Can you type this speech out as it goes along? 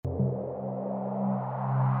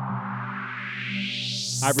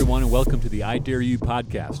Hi, everyone, and welcome to the I Dare You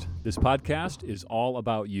podcast. This podcast is all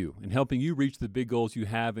about you and helping you reach the big goals you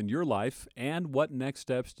have in your life and what next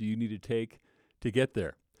steps do you need to take to get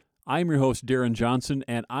there. I am your host, Darren Johnson,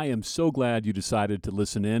 and I am so glad you decided to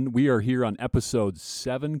listen in. We are here on episode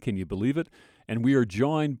 7, can you believe it? And we are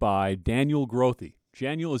joined by Daniel Grothe.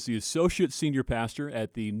 Daniel is the Associate Senior Pastor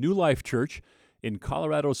at the New Life Church in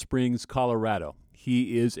Colorado Springs, Colorado.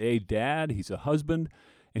 He is a dad, he's a husband,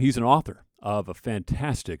 and he's an author of a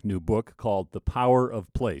fantastic new book called The Power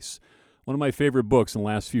of Place. One of my favorite books in the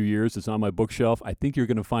last few years. It's on my bookshelf. I think you're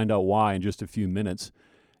going to find out why in just a few minutes.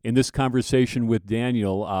 In this conversation with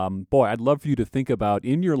Daniel, I'd love for you to think about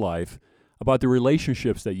in your life about the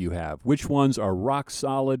relationships that you have. Which ones are rock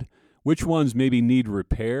solid? Which ones maybe need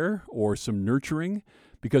repair or some nurturing?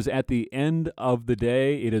 Because at the end of the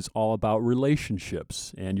day, it is all about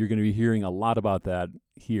relationships. And you're going to be hearing a lot about that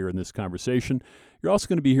here in this conversation. You're also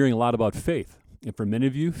going to be hearing a lot about faith. And for many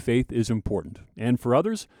of you, faith is important. And for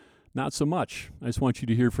others, not so much. I just want you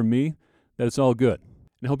to hear from me that it's all good.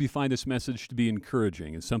 And I hope you find this message to be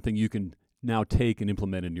encouraging and something you can now take and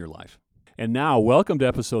implement in your life. And now, welcome to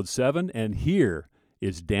episode 7, and here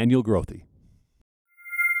is Daniel Grothe.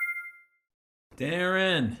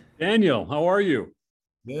 Darren. Daniel, how are you?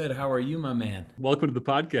 Good. How are you, my man? Welcome to the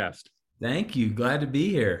podcast. Thank you. Glad to be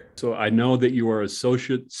here. So I know that you are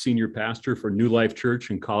Associate Senior Pastor for New Life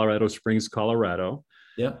Church in Colorado Springs, Colorado.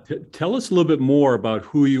 Yep. Tell us a little bit more about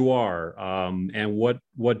who you are and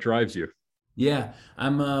what drives you. Yeah,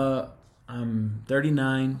 I'm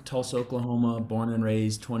 39, Tulsa, Oklahoma, born and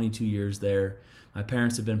raised, 22 years there. My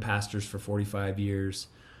parents have been pastors for 45 years.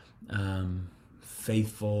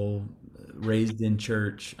 Faithful, raised in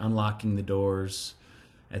church, unlocking the doors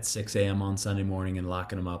at 6 a.m. on Sunday morning and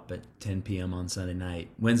locking them up at 10 p.m. on Sunday night.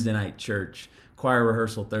 Wednesday night church, choir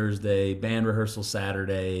rehearsal Thursday, band rehearsal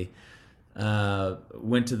Saturday.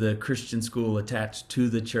 Went to the Christian school attached to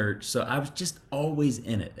the church. So I was just always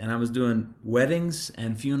in it. And I was doing weddings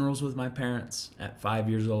and funerals with my parents at 5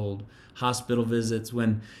 years old, hospital visits.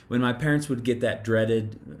 When my parents would get that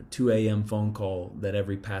dreaded 2 a.m. phone call that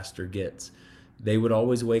every pastor gets, they would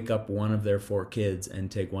always wake up one of their 4 kids and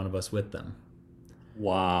take one of us with them.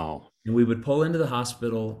 Wow. And we would pull into the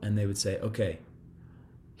hospital and they would say, okay,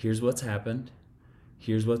 here's what's happened.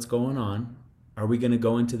 Here's what's going on. Are we going to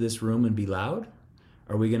go into this room and be loud?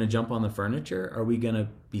 Are we going to jump on the furniture? Are we going to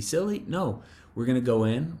be silly? No, we're going to go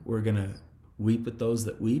in. We're going to weep with those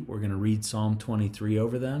that weep. We're going to read Psalm 23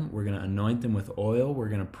 over them. We're going to anoint them with oil. We're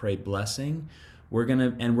going to pray blessing. We're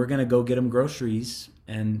going to go get them groceries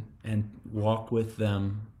and walk with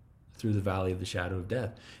them through the valley of the shadow of death.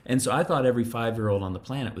 And so I thought every 5-year-old on the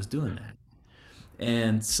planet was doing that.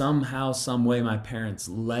 And somehow, some way, my parents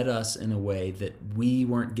led us in a way that we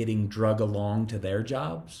weren't getting drug along to their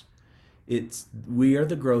jobs. We are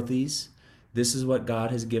the Grothes. This is what God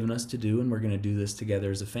has given us to do, and we're going to do this together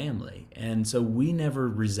as a family. And so we never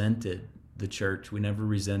resented the church. We never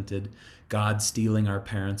resented God stealing our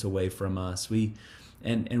parents away from us.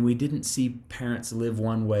 And we didn't see parents live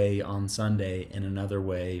one way on Sunday and another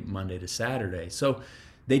way Monday to Saturday. So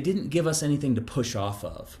they didn't give us anything to push off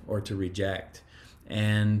of or to reject.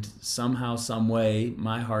 And somehow, some way,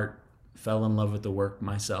 my heart fell in love with the work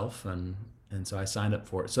myself, and so I signed up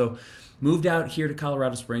for it. So moved out here to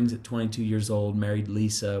Colorado Springs at 22 years old, married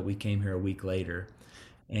Lisa. We came here a week later.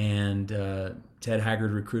 And Ted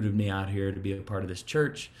Haggard recruited me out here to be a part of this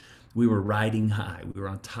church. We were riding high. We were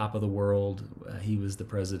on top of the world. He was the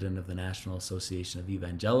president of the National Association of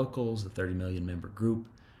Evangelicals, a 30 million member group.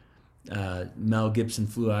 Mel Gibson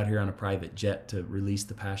flew out here on a private jet to release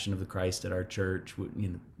the Passion of the Christ at our church.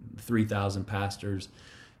 3,000 pastors.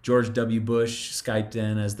 George W. Bush Skyped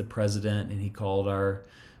in as the president, and he called our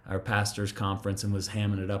pastors conference and was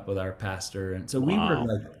hamming it up with our pastor. And so we were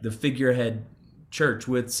like the figurehead church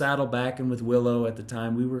with Saddleback and with Willow at the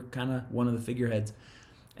time. We were kind of one of the figureheads.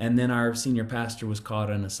 And then our senior pastor was caught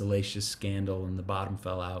in a salacious scandal and the bottom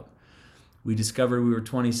fell out. We discovered we were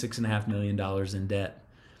 $26.5 million in debt.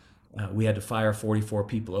 We had to fire 44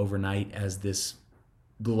 people overnight as this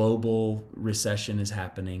global recession is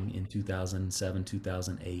happening in 2007,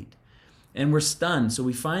 2008. And we're stunned. So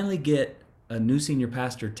we finally get a new senior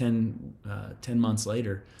pastor 10 months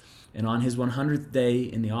later. And on his 100th day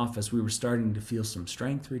in the office, we were starting to feel some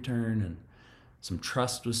strength return and some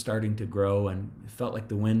trust was starting to grow. And it felt like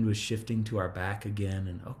the wind was shifting to our back again.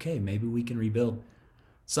 And okay, maybe we can rebuild.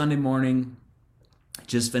 Sunday morning,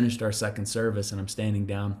 just finished our second service, and I'm standing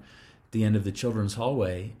down at the end of the children's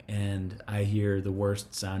hallway, and I hear the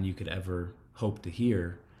worst sound you could ever hope to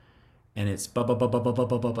hear. And it's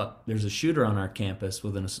there's a shooter on our campus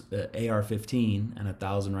with an AR-15 and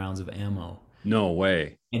 1,000 rounds of ammo. No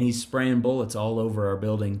way. And he's spraying bullets all over our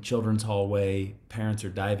building, children's hallway. Parents are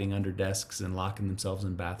diving under desks and locking themselves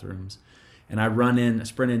in bathrooms. And I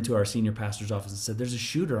sprint into our senior pastor's office and said, "There's a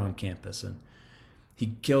shooter on campus." And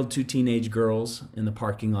he killed two teenage girls in the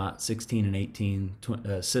parking lot, 16 and 18,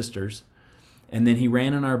 sisters. And then he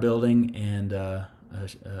ran in our building, and a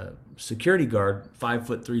security guard,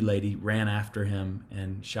 5'3" lady, ran after him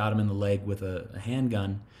and shot him in the leg with a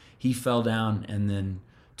handgun. He fell down and then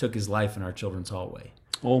took his life in our children's hallway.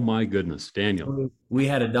 Oh my goodness, Daniel. We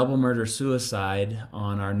had a double murder suicide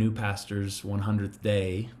on our new pastor's 100th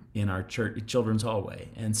day in our church children's hallway.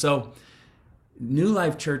 And so New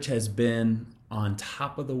Life Church has been on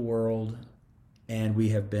top of the world, and we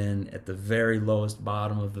have been at the very lowest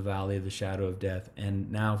bottom of the valley of the shadow of death.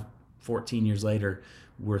 And now 14 years later,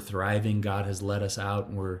 we're thriving. God has let us out,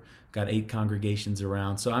 and we're got 8 congregations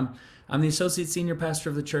around. So I'm the associate senior pastor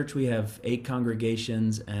of the church. We have 8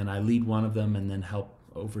 congregations, and I lead one of them and then help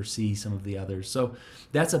oversee some of the others. So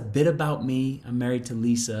that's a bit about me. I'm married to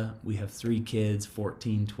Lisa. We have 3 kids,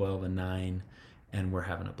 14, 12, and 9, and we're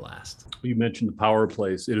having a blast. You mentioned The Power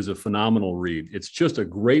Place. It is a phenomenal read. It's just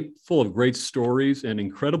full of great stories and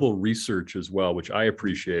incredible research as well, which I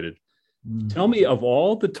appreciated. Tell me, of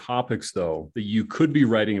all the topics, though, that you could be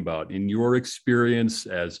writing about in your experience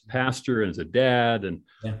as pastor and as a dad, and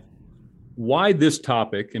Yeah. why this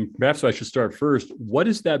topic? And perhaps I should start first. What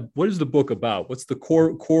is the book about? What's the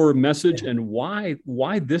core message, and why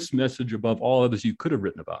this message above all others you could have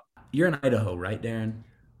written about? You're in Idaho, right, Darren?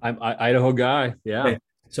 I'm Idaho guy. Yeah. Okay.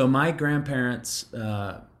 So my grandparents,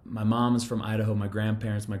 my mom is from Idaho. My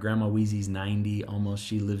grandparents, my grandma Wheezy's 90 almost.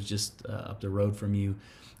 She lives just up the road from you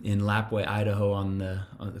in Lapway, Idaho, on the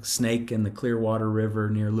Snake and the Clearwater River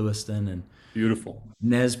near Lewiston. And Beautiful.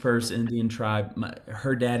 Nez Perce Indian tribe.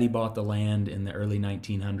 Her daddy bought the land in the early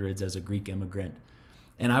 1900s as a Greek immigrant.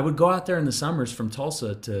 And I would go out there in the summers from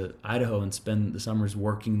Tulsa to Idaho and spend the summers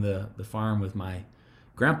working the farm with my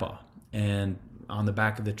grandpa. And on the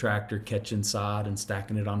back of the tractor, catching sod and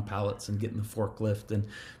stacking it on pallets and getting the forklift and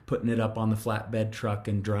putting it up on the flatbed truck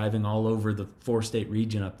and driving all over the 4-state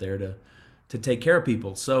region up there to take care of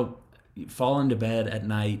people. So you fall into bed at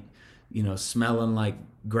night, smelling like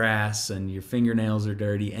grass and your fingernails are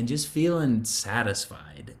dirty and just feeling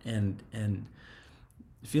satisfied and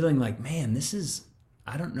feeling like, man,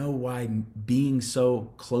 I don't know why being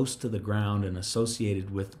so close to the ground and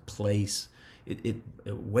associated with place, it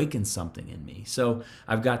awakens something in me. So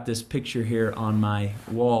I've got this picture here on my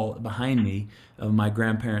wall behind me of my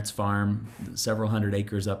grandparents' farm, several hundred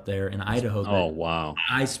acres up there in Idaho. Oh, wow.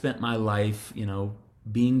 I spent my life,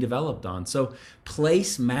 being developed on. So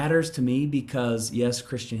place matters to me because, yes,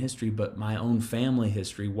 Christian history, but my own family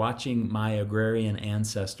history, watching my agrarian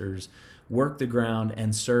ancestors work the ground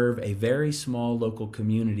and serve a very small local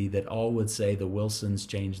community that all would say the Wilsons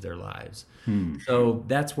changed their lives. So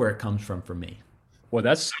that's where it comes from for me. Well,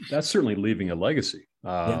 that's certainly leaving a legacy.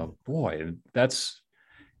 Yeah. Boy, at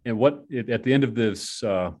the end of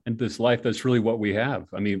this life, that's really what we have.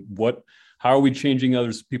 I mean, how are we changing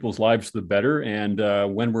people's lives for the better? And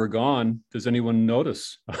when we're gone, does anyone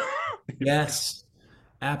notice? Yes,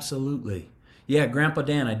 absolutely. Yeah, Grandpa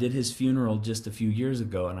Dan, I did his funeral just a few years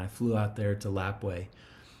ago, and I flew out there to Lapway,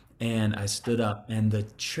 and I stood up, and the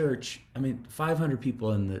church, 500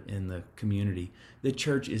 people in the community. The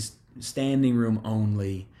church is standing room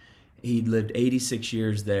only. He'd lived 86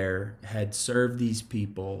 years there, had served these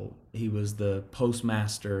people. He was the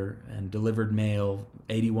postmaster and delivered mail,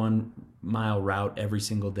 81-mile route every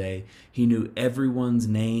single day. He knew everyone's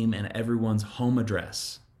name and everyone's home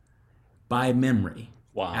address by memory.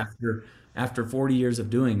 Wow. After 40 years of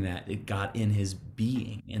doing that, it got in his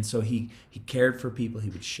being. And so he cared for people. He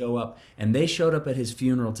would show up, and they showed up at his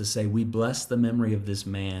funeral to say, "We bless the memory of this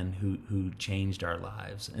man who changed our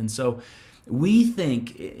lives." And so we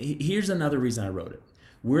think, here's another reason I wrote it.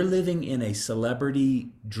 We're living in a celebrity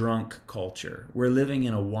drunk culture. We're living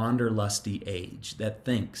in a wanderlusty age that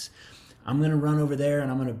thinks, I'm going to run over there and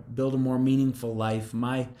I'm going to build a more meaningful life.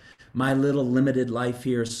 My little limited life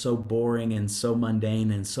here is so boring and so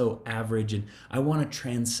mundane and so average, and I want to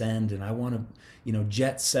transcend, and I want to,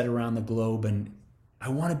 jet set around the globe, and I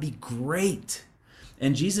want to be great.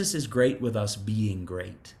 And Jesus is great with us being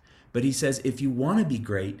great. But he says, if you want to be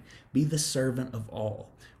great, be the servant of all.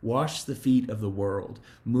 Wash the feet of the world.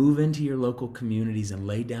 Move into your local communities and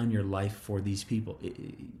lay down your life for these people.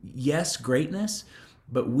 Yes, greatness,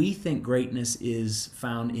 but we think greatness is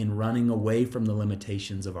found in running away from the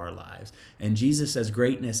limitations of our lives. And Jesus says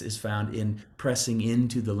greatness is found in pressing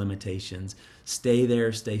into the limitations. Stay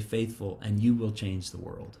there, stay faithful, and you will change the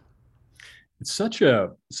world. It's such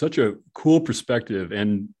a cool perspective.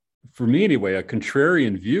 And for me anyway, a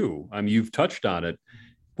contrarian view. I mean, you've touched on it.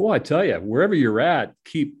 Boy, I tell you, wherever you're at,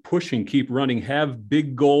 keep pushing, keep running, have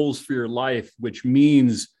big goals for your life, which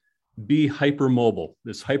means be hypermobile,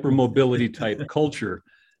 this hypermobility type culture.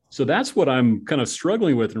 So that's what I'm kind of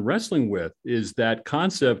struggling with and wrestling with, is that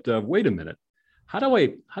concept of, wait a minute, how do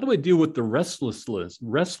I deal with the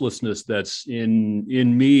restlessness that's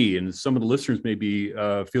in me, and some of the listeners may be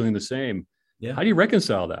feeling the same. Yeah. How do you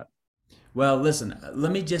reconcile that? Well, listen,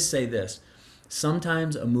 let me just say this.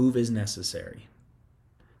 Sometimes a move is necessary.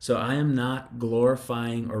 So I am not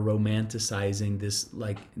glorifying or romanticizing this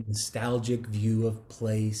like nostalgic view of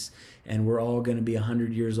place, and we're all going to be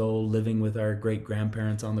 100 years old living with our great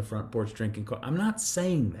grandparents on the front porch drinking coffee. I'm not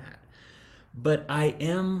saying that. But I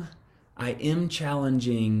am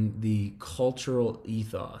challenging the cultural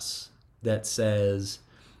ethos that says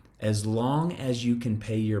as long as you can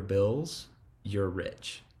pay your bills, you're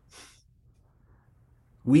rich.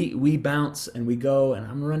 We bounce and we go, and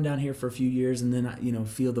I'm gonna run down here for a few years, and then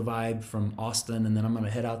feel the vibe from Austin, and then I'm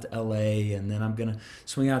gonna head out to LA, and then I'm gonna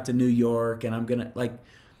swing out to New York, and I'm gonna like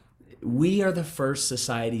we are the first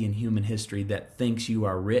society in human history that thinks you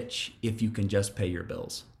are rich if you can just pay your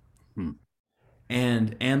bills. Hmm.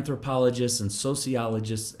 And anthropologists and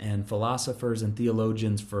sociologists and philosophers and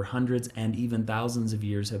theologians for hundreds and even thousands of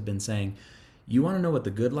years have been saying, you want to know what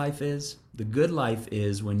the good life is? The good life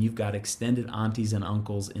is when you've got extended aunties and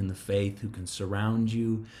uncles in the faith who can surround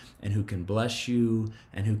you and who can bless you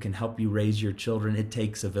and who can help you raise your children. It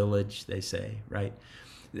takes a village, they say, right?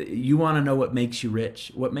 You want to know what makes you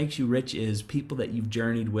rich? What makes you rich is people that you've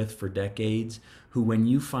journeyed with for decades, who when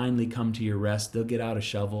you finally come to your rest, they'll get out a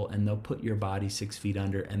shovel and they'll put your body 6 feet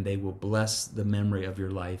under, and they will bless the memory of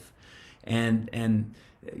your life. And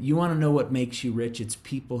you want to know what makes you rich? It's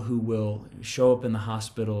people who will show up in the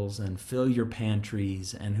hospitals and fill your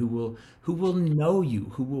pantries, and who will know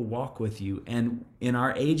you, who will walk with you. And in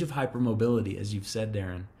our age of hypermobility, as you've said,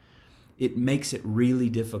 Darren, it makes it really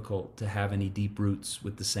difficult to have any deep roots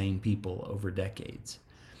with the same people over decades.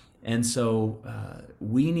 And so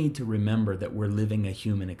we need to remember that we're living a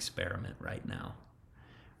human experiment right now.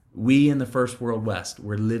 We in the first world West,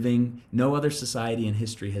 we're living, no other society in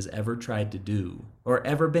history has ever tried to do or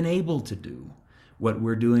ever been able to do what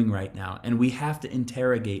we're doing right now. And we have to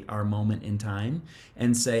interrogate our moment in time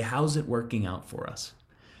and say, how's it working out for us?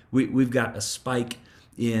 We've got a spike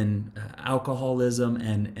in alcoholism,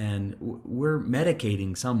 and we're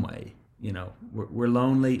medicating some way. We're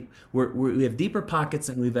lonely. We have deeper pockets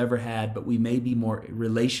than we've ever had, but we may be more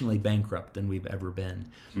relationally bankrupt than we've ever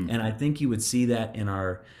been. And I think you would see that in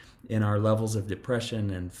our levels of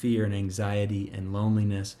depression and fear and anxiety and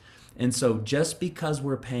loneliness. And so just because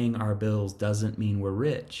we're paying our bills doesn't mean we're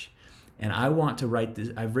rich. And I want to write this.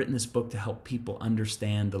 I've written this book to help people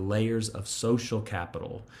understand the layers of social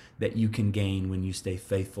capital that you can gain when you stay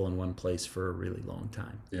faithful in one place for a really long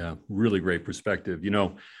time. Yeah, really great perspective.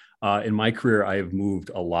 In my career, I have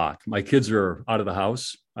moved a lot. My kids are out of the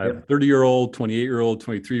house. I have a 30-year-old, 28-year-old,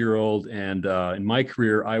 23-year-old. And in my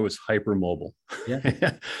career, I was hypermobile,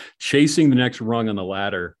 chasing the next rung on the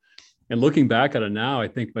ladder. And looking back at it now, I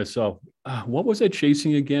think to myself, what was I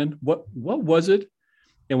chasing again? What was it?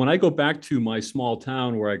 And when I go back to my small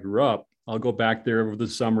town where I grew up, I'll go back there over the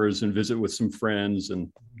summers and visit with some friends. And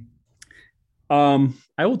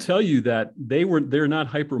I will tell you that they're not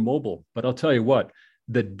hypermobile, but I'll tell you what,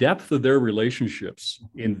 the depth of their relationships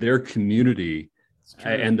in their community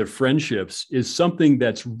and the friendships is something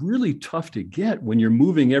that's really tough to get when you're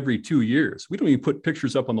moving every 2 years. We don't even put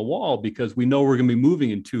pictures up on the wall because we know we're going to be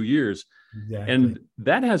moving in 2 years. Exactly. And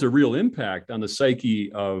that has a real impact on the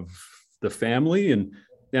psyche of the family. And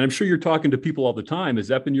I'm sure you're talking to people all the time. Has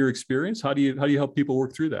that been your experience? How do you help people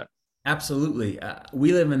work through that? Absolutely.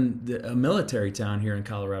 We live in a military town here in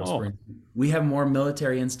Colorado Springs. We have more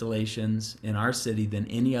military installations in our city than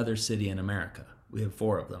any other city in America. We have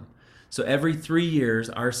 4 of them. So every 3 years,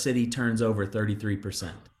 our city turns over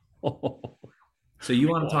 33%. So you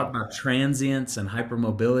want to talk about transience and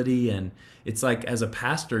hypermobility, and it's like as a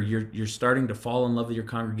pastor, you're starting to fall in love with your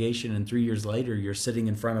congregation, and 3 years later, you're sitting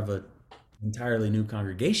in front of an entirely new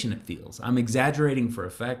congregation, it feels. I'm exaggerating for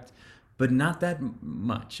effect, but not that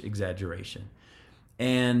much exaggeration.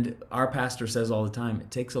 And our pastor says all the time,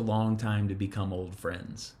 it takes a long time to become old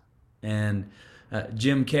friends. And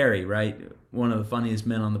Jim Carrey, right? One of the funniest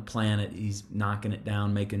men on the planet. He's knocking it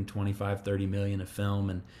down, making 25, 30 million a film.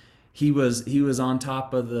 And he was on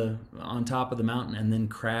top of the mountain, and then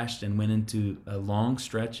crashed and went into a long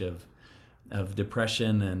stretch of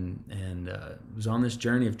depression, and was on this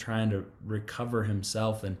journey of trying to recover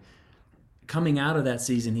himself. And coming out of that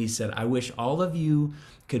season, he said, I wish all of you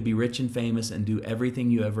could be rich and famous and do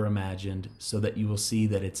everything you ever imagined so that you will see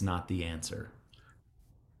that it's not the answer.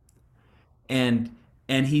 And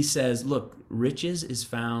he says, look, riches is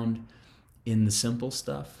found in the simple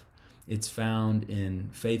stuff. It's found in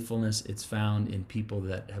faithfulness. It's found in people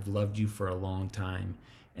that have loved you for a long time.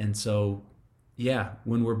 And so, yeah,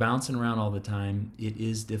 when we're bouncing around all the time, it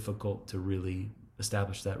is difficult to really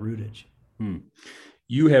establish that rootage.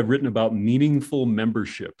 You have written about meaningful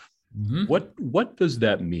membership. Mm-hmm. What does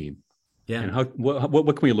that mean? Yeah. And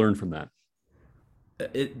what can we learn from that?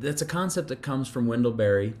 That's a concept that comes from Wendell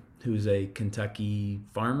Berry, who's a Kentucky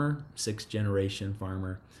farmer, 6th generation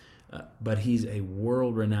farmer. But he's a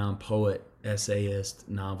world-renowned poet, essayist,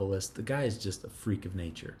 novelist. The guy is just a freak of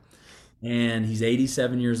nature. And he's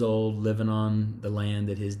 87 years old, living on the land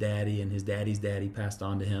that his daddy and his daddy's daddy passed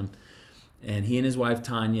on to him. And he and his wife,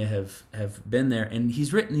 Tanya, have been there. And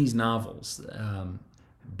he's written these novels,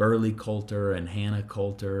 Burley Coulter and Hannah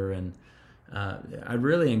Coulter. And I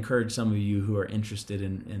really encourage some of you who are interested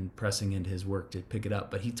in pressing into his work to pick it up.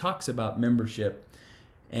 But he talks about membership.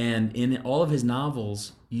 And in all of his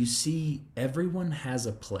novels, you see everyone has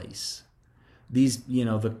a place. These,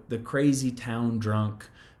 the crazy town drunk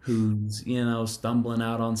who's, stumbling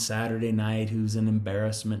out on Saturday night, who's an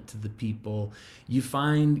embarrassment to the people. You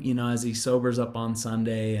find, as he sobers up on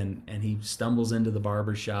Sunday and he stumbles into the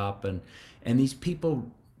barber shop and these people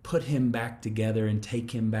put him back together and take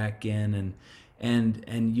him back in.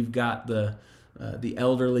 And you've got the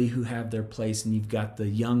elderly who have their place, and you've got the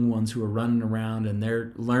young ones who are running around and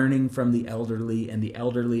they're learning from the elderly, and the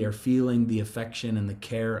elderly are feeling the affection and the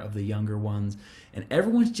care of the younger ones, and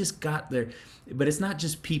everyone's just got their. But it's not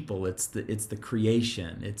just people; it's the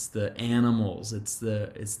creation, it's the animals, it's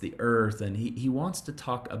the earth, and he wants to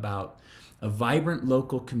talk about a vibrant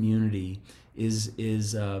local community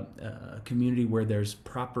is a community where there's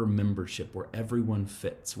proper membership, where everyone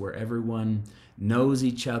fits, where everyone knows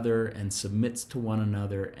each other and submits to one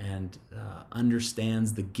another and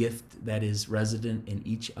understands the gift that is resident in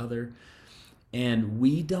each other. And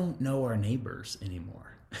we don't know our neighbors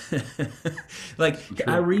anymore. Like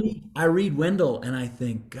I read Wendell and I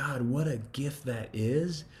think, God, what a gift that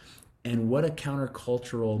is, and what a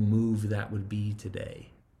countercultural move that would be today.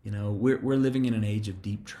 We're living in an age of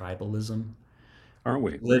deep tribalism, aren't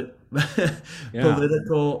we?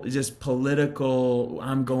 Political.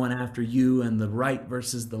 I'm going after you, and the right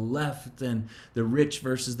versus the left, and the rich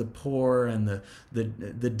versus the poor, and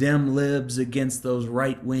the dim libs against those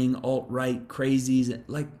right wing alt right crazies.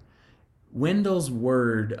 Like Wendell's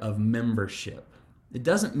word of membership. It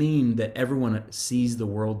doesn't mean that everyone sees the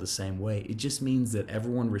world the same way. It just means that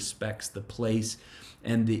everyone respects the place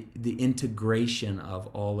and the integration of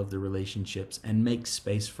all of the relationships and makes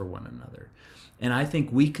space for one another. And I think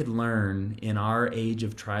we could learn in our age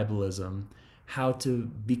of tribalism how to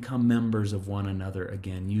become members of one another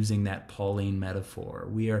again, using that Pauline metaphor.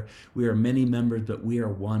 We are many members, but we are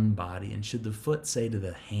one body. And should the foot say to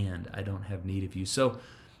the hand, I don't have need of you. So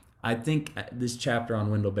I think this chapter on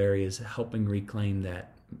Wendell Berry is helping reclaim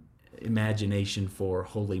that imagination for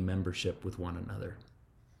holy membership with one another.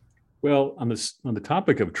 Well, on the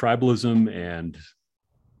topic of tribalism, and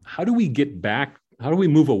how do we get back? How do we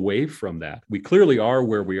move away from that? We clearly are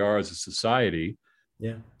where we are as a society.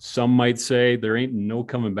 Yeah. Some might say there ain't no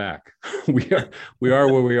coming back. we are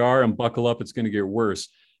where we are, and buckle up. It's going to get worse.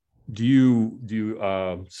 Do you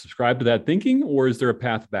subscribe to that thinking, or is there a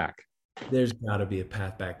path back? There's got to be a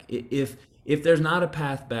path back. If there's not a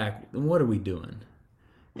path back, then what are we doing?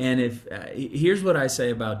 And here's what I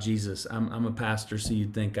say about Jesus. I'm a pastor, so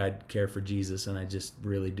you'd think I'd care for Jesus, and I just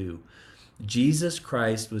really do. Jesus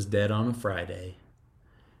Christ was dead on a Friday,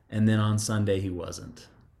 and then on Sunday he wasn't.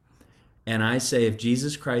 And I say if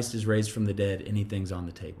Jesus Christ is raised from the dead, anything's on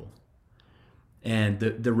the table. And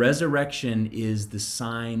the resurrection is the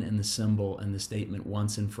sign and the symbol and the statement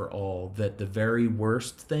once and for all that the very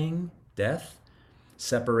worst thing, death,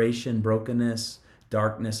 separation, brokenness,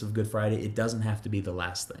 darkness of Good Friday, it doesn't have to be the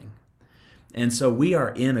last thing. And so we are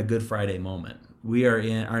in a Good Friday moment.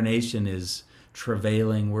 Our nation is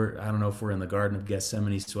travailing. I don't know if we're in the Garden of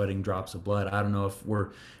Gethsemane sweating drops of blood. I don't know if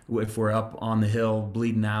we're up on the hill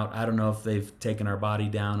bleeding out. I don't know if they've taken our body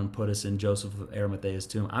down and put us in Joseph of Arimathea's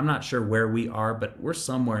tomb. I'm not sure where we are, but we're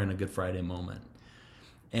somewhere in a Good Friday moment,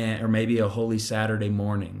 or maybe a Holy Saturday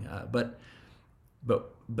morning. But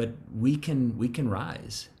we can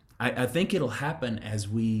rise. I think it'll happen as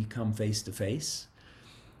we come face to face.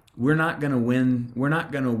 We're not going to win. We're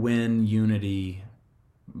not going to win unity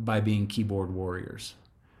by being keyboard warriors,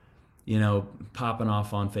 popping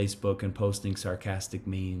off on Facebook and posting sarcastic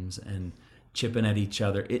memes and chipping at each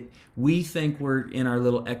other. We think we're in our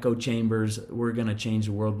little echo chambers, we're going to change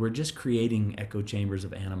the world. We're just creating echo chambers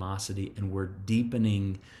of animosity, and we're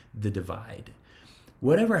deepening the divide.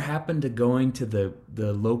 Whatever happened to going to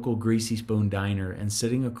the local Greasy Spoon diner and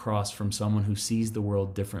sitting across from someone who sees the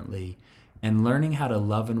world differently and learning how to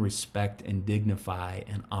love and respect and dignify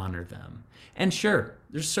and honor them? And sure,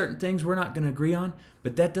 there's certain things we're not going to agree on,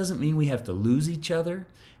 but that doesn't mean we have to lose each other,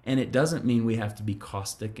 and it doesn't mean we have to be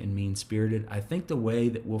caustic and mean-spirited. I think the way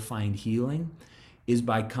that we'll find healing is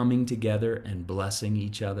by coming together and blessing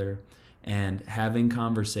each other and having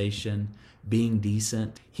conversation, being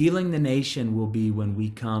decent. Healing the nation will be when we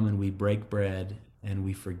come and we break bread and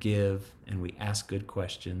we forgive and we ask good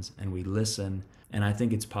questions and we listen. And I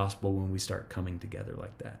think it's possible when we start coming together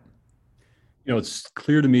like that. You know, it's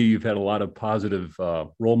clear to me you've had a lot of positive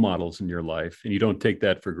role models in your life, and you don't take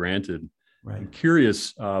that for granted. Right. I'm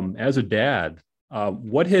curious, as a dad,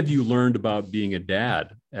 what have you learned about being a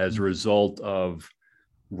dad as a result of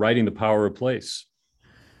writing The Power of Place?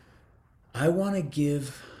 I want to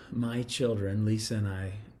give my children, Lisa and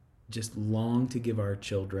I, just long to give our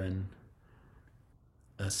children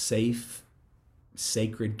a safe,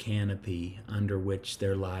 sacred canopy under which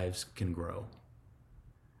their lives can grow.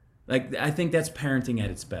 Like, I think that's parenting at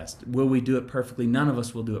its best. Will we do it perfectly? None of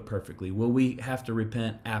us will do it perfectly. Will we have to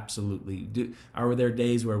repent? Absolutely. Are there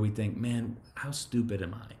days where we think, man, how stupid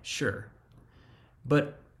am I? Sure.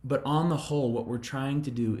 But on the whole, what we're trying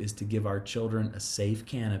to do is to give our children a safe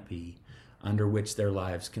canopy under which their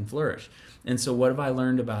lives can flourish. And so what have I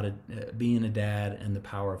learned about it, being a dad and the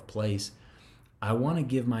power of place? I want to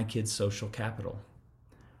give my kids social capital.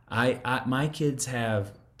 My kids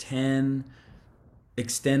have 10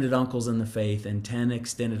 extended uncles in the faith and 10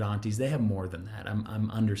 extended aunties. They have more than that. I'm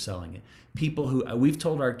underselling it. People who, we've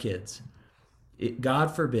told our kids,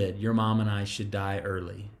 God forbid your mom and I should die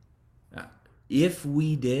early. If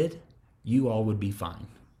we did, you all would be fine.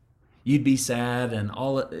 You'd be sad and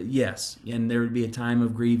yes, and there would be a time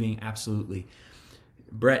of grieving, absolutely.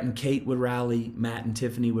 Brett and Kate would rally, Matt and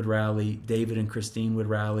Tiffany would rally, David and Christine would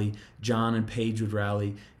rally, John and Paige would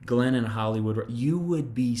rally, Glenn and Holly would rally. You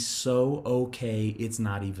would be so okay, it's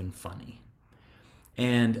not even funny.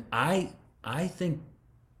 And I think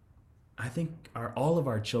all of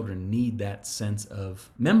our children need that sense of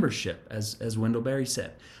membership, as Wendell Berry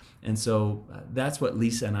said. And so that's what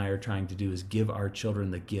Lisa and I are trying to do, is give our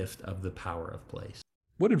children the gift of the power of place.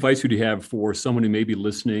 What advice would you have for someone who may be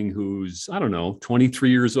listening who's,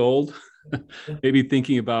 23 years old, maybe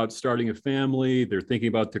thinking about starting a family, they're thinking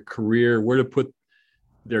about their career, where to put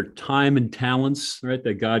their time and talents, right,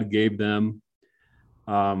 that God gave them?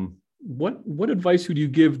 What advice would you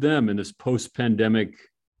give them in this post-pandemic,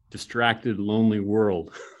 distracted, lonely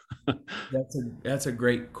world? That's a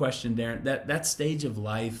great question, Darren. That stage of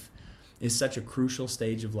life is such a crucial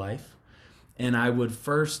stage of life. And I would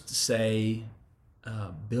first say,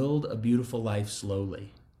 build a beautiful life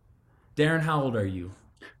slowly. Darren, how old are you?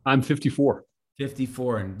 I'm 54.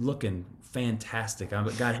 54 and looking fantastic.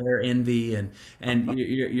 I've got hair envy, and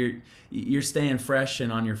you're staying fresh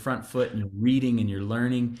and on your front foot, and you're reading and you're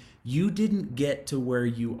learning. You didn't get to where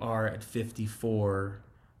you are at 54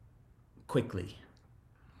 quickly.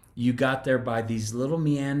 You got there by these little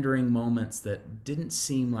meandering moments that didn't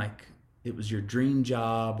seem like it was your dream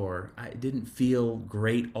job, or it didn't feel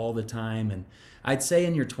great all the time. And I'd say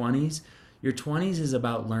in your 20s is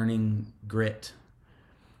about learning grit.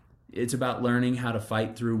 It's about learning how to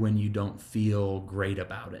fight through when you don't feel great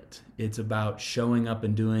about it. It's about showing up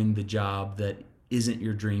and doing the job that isn't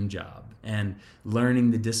your dream job, and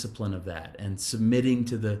learning the discipline of that, and submitting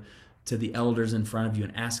to the elders in front of you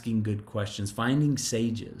and asking good questions, finding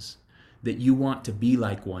sages that you want to be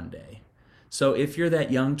like one day. So if you're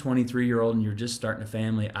that young 23-year-old and you're just starting a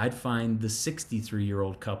family, I'd find the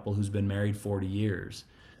 63-year-old couple who's been married 40 years,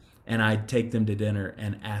 and I'd take them to dinner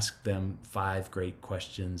and ask them 5 great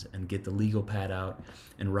questions and get the legal pad out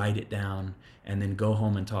and write it down, and then go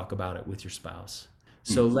home and talk about it with your spouse.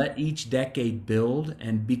 So let each decade build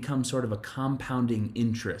and become sort of a compounding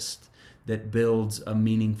interest that builds a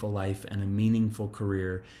meaningful life and a meaningful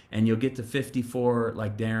career. And you'll get to 54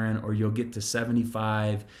 like Darren, or you'll get to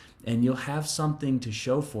 75, and you'll have something to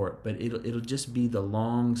show for it, but it'll just be the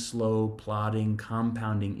long, slow, plodding,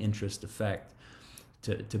 compounding interest effect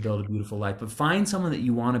to build a beautiful life. But find someone that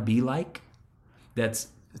you want to be like, that's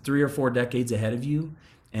 3 or 4 decades ahead of you,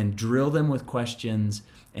 and drill them with questions,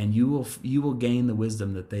 and you will gain the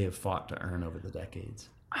wisdom that they have fought to earn over the decades.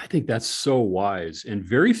 I think that's so wise, and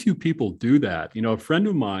very few people do that. You know, a friend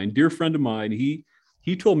of mine, dear friend of mine, he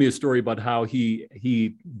told me a story about how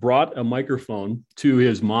he brought a microphone to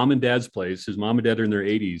his mom and dad's place. His mom and dad are in their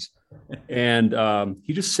 80s, And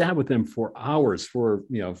he just sat with them for hours, for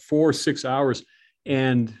 4 or 6 hours,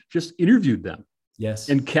 and just interviewed them Yes.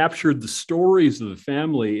 and captured the stories of the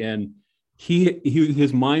family. And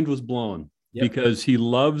his mind was blown Yep. because he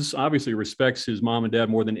loves, obviously respects his mom and dad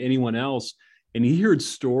more than anyone else. And he heard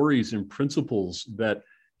stories and principles that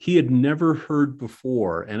he had never heard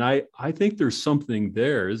before. And I think there's something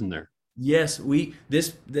there, isn't there? Yes, we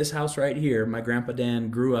this house right here, my grandpa Dan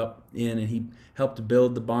grew up in, and he helped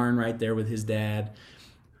build the barn right there with his dad.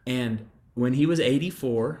 And when he was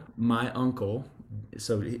 84, my uncle,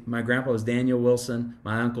 my grandpa was Daniel Wilson,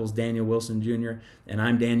 my uncle's Daniel Wilson Jr., and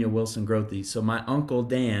I'm Daniel Wilson Grothe. So my uncle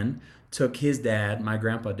Dan took his dad, my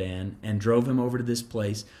grandpa Dan, and drove him over to this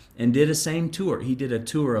place and did a same tour. He did a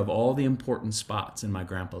tour of all the important spots in my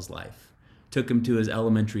grandpa's life. Took him to his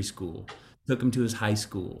elementary school, took him to his high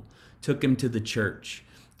school, took him to the church,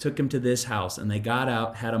 took him to this house, and they got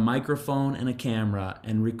out, had a microphone and a camera,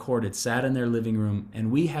 and recorded, sat in their living room,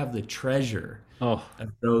 and we have the treasure Oh,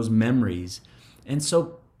 of those memories. And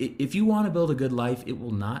so if you want to build a good life, it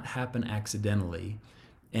will not happen accidentally.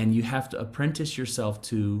 And you have to apprentice yourself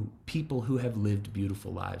to people who have lived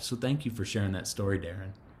beautiful lives. So thank you for sharing that story,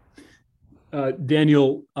 Darren.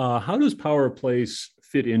 Daniel, how does power of place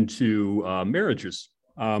fit into marriages?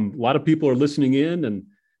 A lot of people are listening in,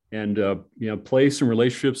 and place and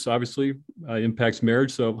relationships obviously impacts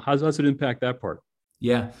marriage. So how does it impact that part?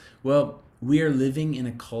 Yeah. Well, we are living in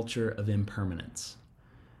a culture of impermanence.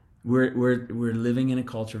 We're living in a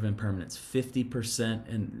culture of impermanence. 50%,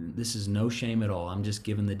 and this is no shame at all, I'm just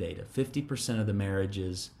giving the data. 50% of the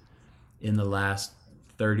marriages in the last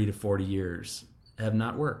 30 to 40 years have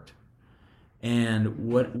not worked. And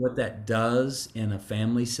what that does in a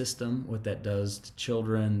family system, what that does to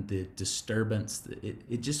children, the disturbance,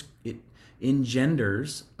 it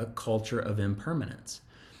engenders a culture of impermanence.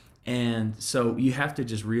 And so you have to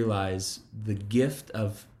just realize the gift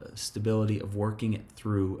of stability, of working it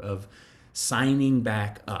through, of signing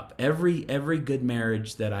back up. Every good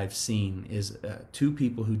marriage that I've seen is two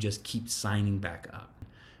people who just keep signing back up.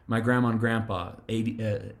 My grandma and grandpa,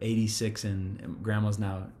 86, and grandma's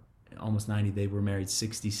now almost 90. They were married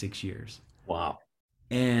 66 years. Wow.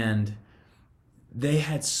 And they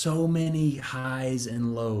had so many highs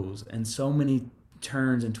and lows and so many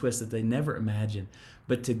turns and twists that they never imagined.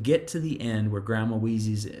 But to get to the end where Grandma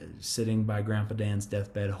Wheezy's sitting by Grandpa Dan's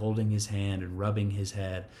deathbed, holding his hand and rubbing his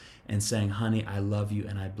head and saying, "Honey, I love you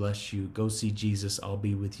and I bless you. Go see Jesus. I'll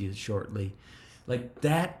be with you shortly." Like,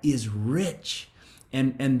 that is rich.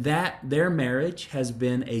 And that their marriage has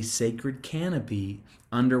been a sacred canopy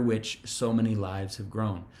under which so many lives have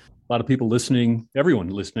grown. A lot of people listening, everyone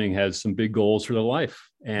listening has some big goals for their life.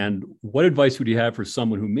 And what advice would you have for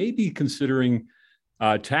someone who may be considering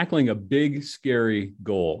tackling a big, scary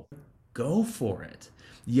goal? Go for it.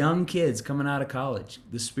 Young kids coming out of college,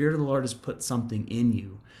 the Spirit of the Lord has put something in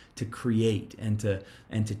you to create and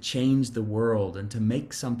to change the world and to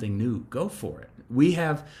make something new. Go for it. We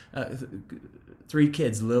have three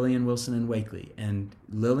kids, Lillian, Wilson, and Wakely. And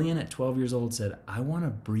Lillian at 12 years old said, "I want to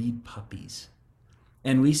breed puppies."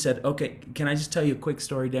 And we said, "Okay, can I just tell you a quick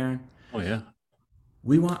story, Darren? Oh, yeah.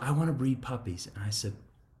 I want to breed puppies." And I said,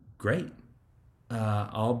 "Great.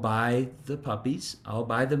 I'll buy the puppies. I'll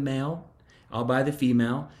buy the male. I'll buy the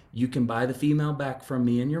female. You can buy the female back from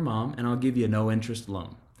me and your mom, and I'll give you a no interest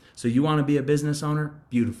loan. So you want to be a business owner?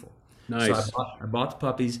 Beautiful." So Nice. I bought the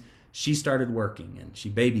puppies. She started working, and she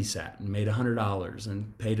babysat and made $100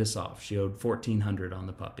 and paid us off. She owed $1,400 on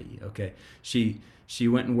the puppy. Okay. She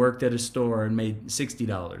went and worked at a store and made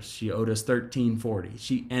 $60. She owed us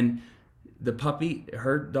 $13.40. And the puppy,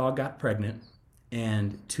 her dog got pregnant,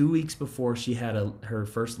 and 2 weeks before she had her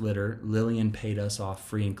first litter, Lillian paid us off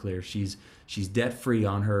free and clear. She's debt free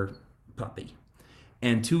on her puppy.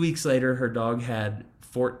 And 2 weeks later, her dog had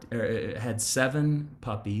 7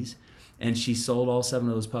 puppies, and she sold all 7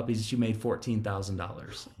 of those puppies. She made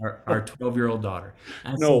 $14,000. Our 12-year-old daughter.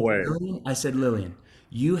 No way. I said, "Lillian,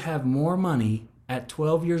 you have more money at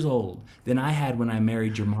 12 years old than I had when I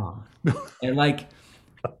married your mom." And like,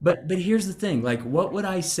 but here's the thing. Like, what would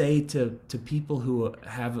I say to people who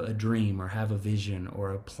have a dream or have a vision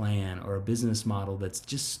or a plan or a business model that's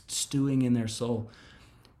just stewing in their soul?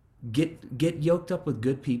 Get yoked up with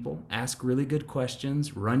good people, ask really good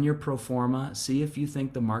questions, run your pro forma, see if you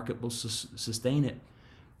think the market will sustain it.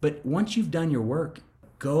 But once you've done your work,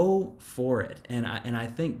 go for it. And I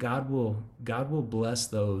think God will bless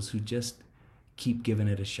those who just keep giving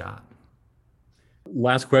it a shot.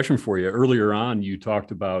 Last question for you. Earlier on, you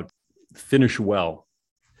talked about finish well.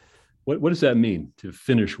 What does that mean, to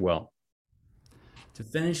finish well? To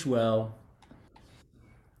finish well,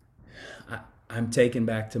 I'm taken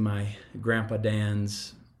back to my Grandpa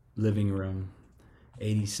Dan's living room,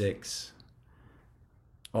 86.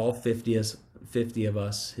 All 50 of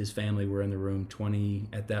us, his family, were in the room. 20,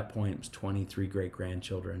 at that point, it was 23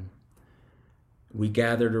 great-grandchildren. We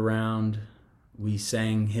gathered around, we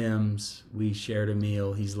sang hymns, we shared a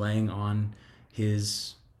meal. He's laying on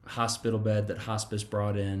his hospital bed that hospice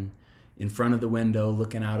brought in front of the window,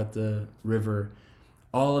 looking out at the river.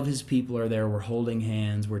 All of his people are there. We're holding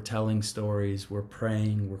hands, we're telling stories, we're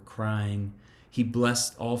praying, we're crying. He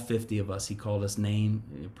blessed all 50 of us. He called us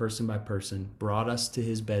name, person by person, brought us to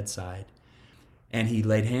his bedside. And he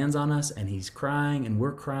laid hands on us, and he's crying, and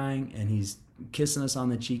we're crying, and he's kissing us on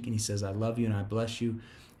the cheek, and he says, I love you and I bless you.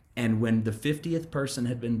 And when the 50th person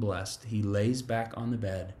had been blessed, he lays back on the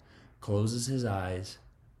bed, closes his eyes,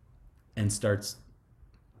 and starts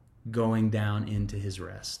going down into his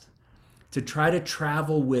rest. To try to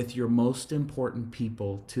travel with your most important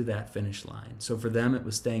people to that finish line. So for them, it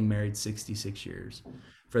was staying married 66 years.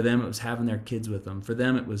 For them, it was having their kids with them. For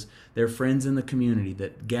them, it was their friends in the community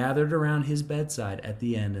that gathered around his bedside at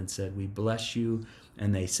the end and said, we bless you.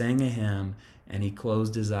 And they sang a hymn, and he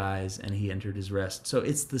closed his eyes and he entered his rest. So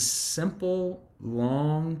it's the simple,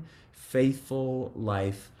 long, faithful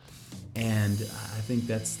life. And I think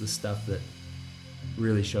that's the stuff that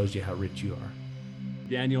really shows you how rich you are.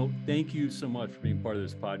 Daniel, thank you so much for being part of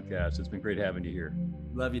this podcast. It's been great having you here.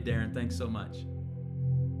 Love you, Darren. Thanks so much.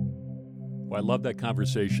 Well, I love that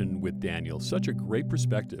conversation with Daniel. Such a great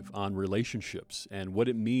perspective on relationships and what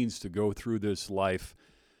it means to go through this life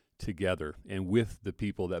together and with the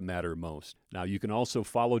people that matter most. Now, you can also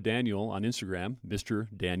follow Daniel on Instagram, Mr.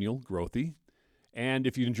 Daniel Grothe. And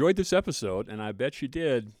if you enjoyed this episode, and I bet you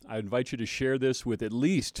did, I invite you to share this with at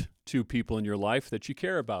least 2 people in your life that you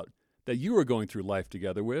care about, that you are going through life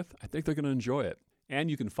together with. I think they're going to enjoy it. And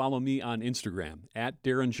you can follow me on Instagram at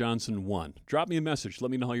DarrenJohnson1. Drop me a message. Let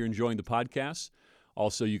me know how you're enjoying the podcast.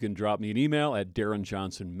 Also, you can drop me an email at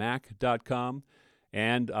DarrenJohnsonMac.com.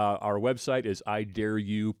 And our website is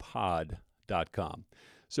IDareYouPod.com.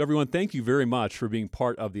 So everyone, thank you very much for being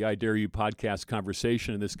part of the I Dare You podcast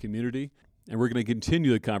conversation in this community. And we're going to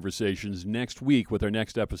continue the conversations next week with our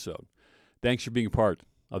next episode. Thanks for being part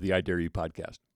of the I Dare You podcast.